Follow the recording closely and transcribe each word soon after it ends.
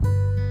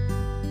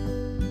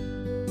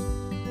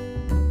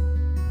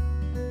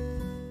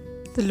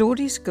The Lord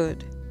is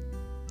good,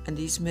 and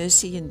His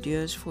mercy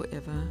endures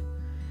forever.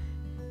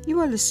 You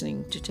are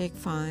listening to Take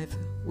 5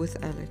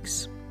 with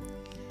Alex.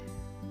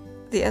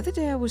 The other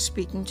day I was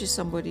speaking to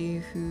somebody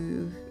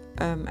who,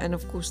 and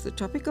of course the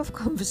topic of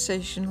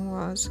conversation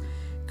was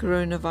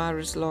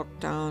coronavirus,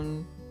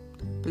 lockdown,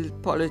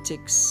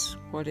 politics,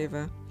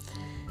 whatever.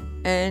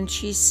 And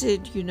she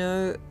said,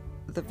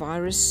 the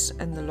virus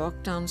and the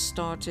lockdown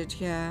started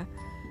here,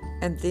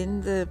 and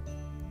then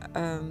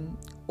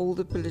all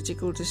the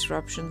political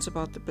disruptions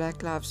about the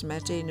Black Lives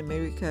Matter in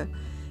America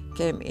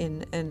came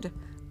in, and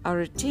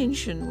our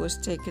attention was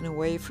taken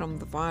away from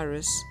the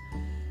virus.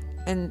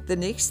 And the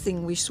next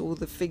thing we saw,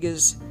 the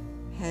figures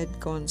had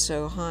gone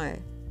so high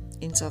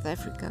in South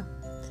Africa.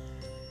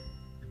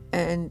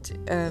 And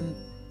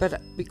but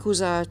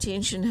because our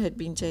attention had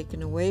been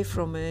taken away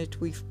from it,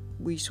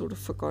 we sort of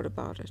forgot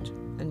about it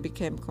and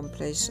became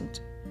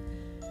complacent.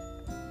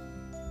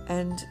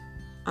 And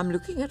I'm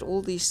looking at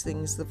all these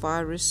things, the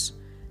virus,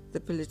 the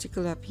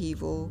political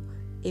upheaval,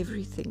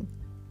 everything.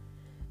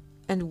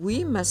 And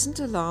we mustn't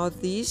allow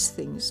these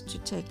things to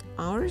take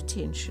our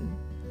attention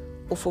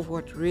off of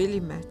what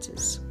really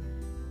matters.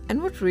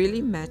 And what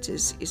really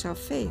matters is our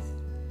faith.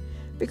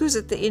 Because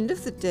at the end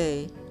of the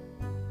day,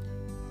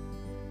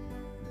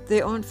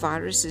 there aren't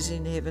viruses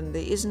in heaven.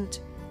 There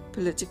isn't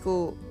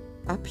political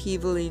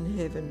upheaval in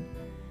heaven.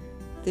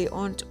 There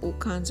aren't all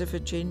kinds of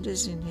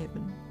agendas in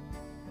heaven.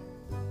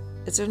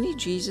 It's only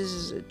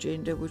Jesus'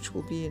 agenda which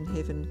will be in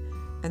heaven.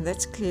 And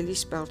that's clearly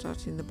spelled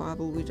out in the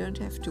Bible. We don't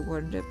have to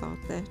wonder about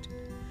that.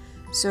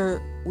 So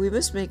we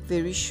must make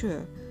very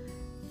sure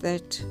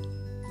that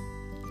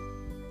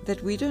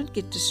we don't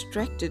get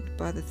distracted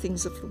by the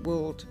things of the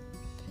world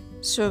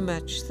so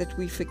much that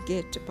we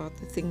forget about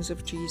the things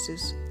of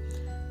Jesus.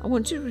 I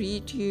want to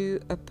read you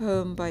a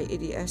poem by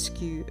Eddie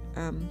Askew.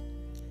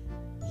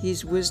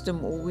 His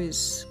wisdom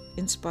always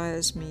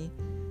inspires me.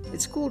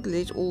 It's called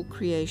Let All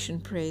Creation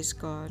Praise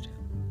God.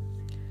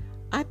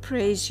 I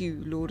praise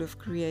you, Lord of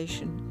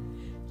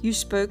creation. You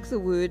spoke the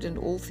word and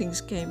all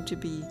things came to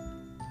be.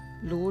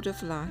 Lord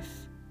of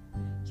life.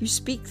 You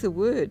speak the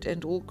word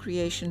and all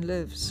creation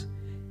lives,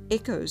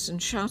 echoes and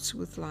shouts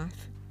with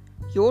life.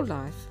 Your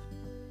life.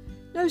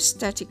 No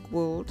static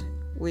world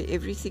where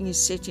everything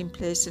is set in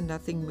place and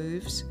nothing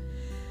moves.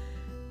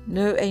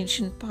 No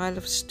ancient pile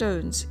of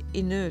stones,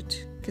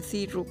 inert,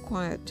 cathedral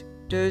quiet,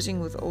 dozing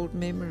with old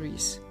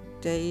memories,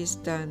 days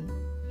done.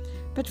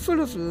 But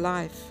full of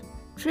life,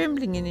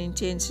 trembling in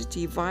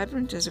intensity,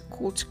 vibrant as a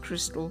quartz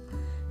crystal,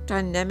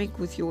 dynamic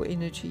with your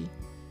energy,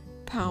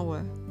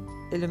 power,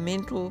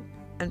 elemental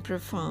and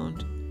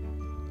profound.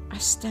 I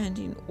stand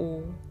in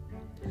awe.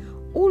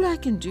 All I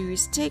can do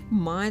is take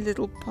my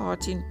little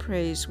part in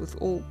praise with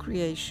all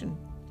creation.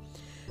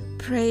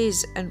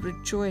 Praise and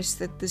rejoice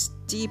that this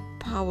deep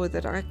power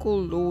that I call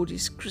Lord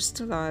is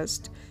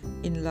crystallized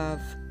in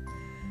love,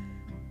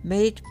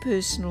 made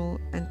personal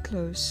and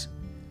close.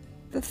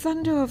 The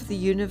thunder of the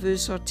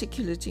universe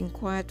articulate in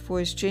quiet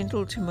voice,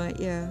 gentle to my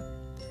ear,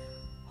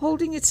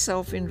 holding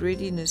itself in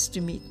readiness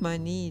to meet my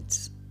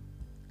needs.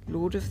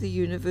 Lord of the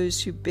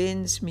universe who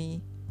bends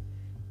me,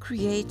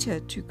 creator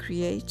to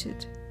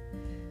created,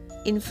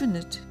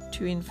 infinite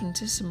to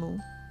infinitesimal.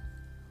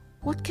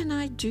 What can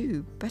I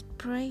do but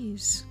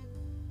praise?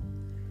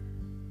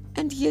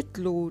 And yet,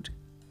 Lord,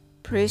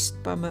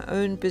 pressed by my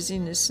own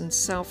busyness and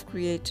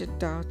self-created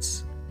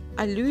doubts,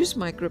 I lose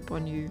my grip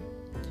on you.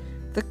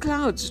 The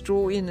clouds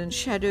draw in and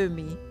shadow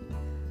me.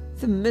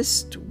 The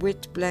mist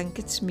wet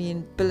blankets me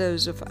in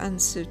billows of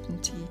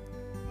uncertainty.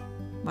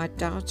 My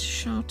doubts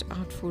shout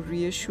out for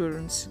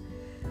reassurance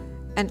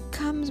and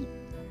come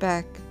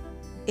back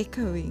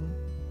echoing,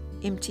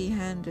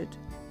 empty-handed.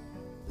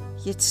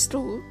 Yet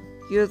still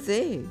you're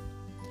there.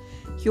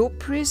 Your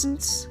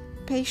presence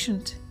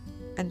patient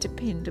and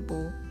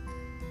dependable.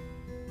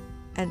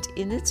 And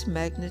in its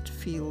magnet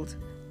field,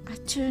 I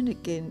turn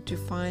again to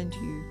find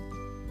you,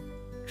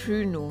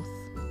 true north,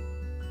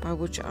 by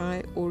which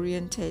I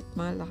orientate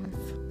my life,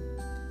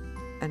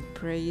 and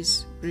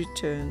praise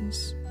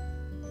returns.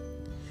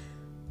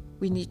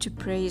 We need to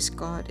praise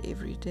God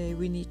every day.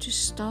 We need to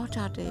start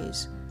our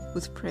days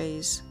with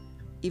praise,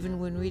 even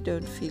when we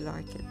don't feel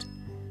like it.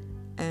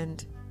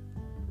 And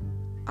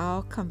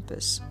our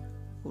compass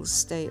will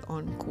stay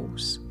on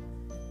course.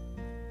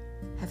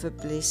 Have a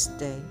blessed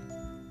day.